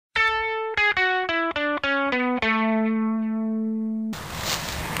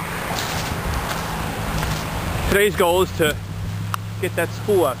Today's goal is to get that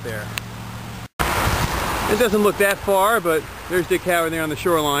spool out there. It doesn't look that far, but there's Dick Howard there on the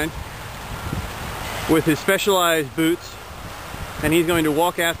shoreline with his specialized boots, and he's going to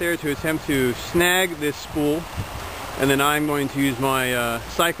walk out there to attempt to snag this spool, and then I'm going to use my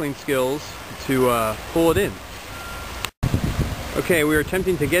cycling skills to pull it in. Okay, we're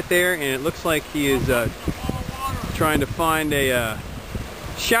attempting to get there, and it looks like he is trying to find a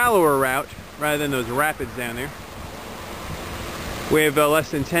shallower route rather than those rapids down there. We have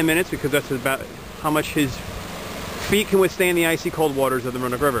less than 10 minutes because that's about how much his feet can withstand the icy cold waters of the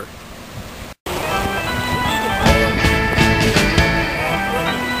Roanoke River.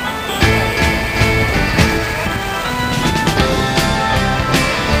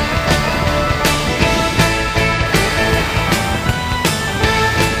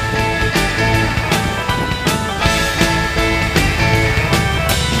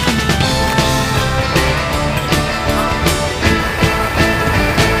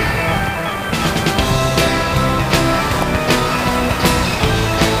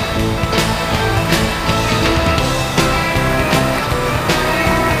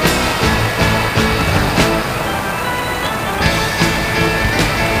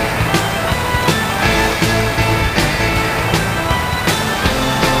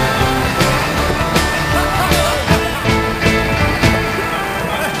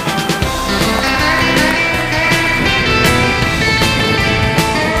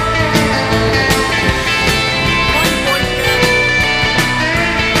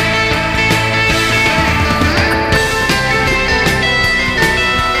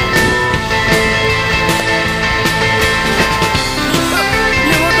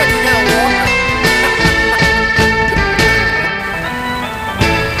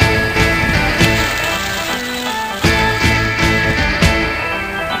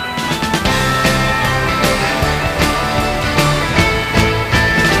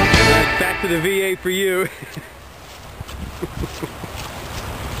 The V8 for you.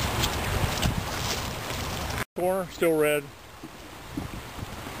 Corner still red.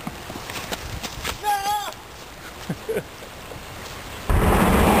 No!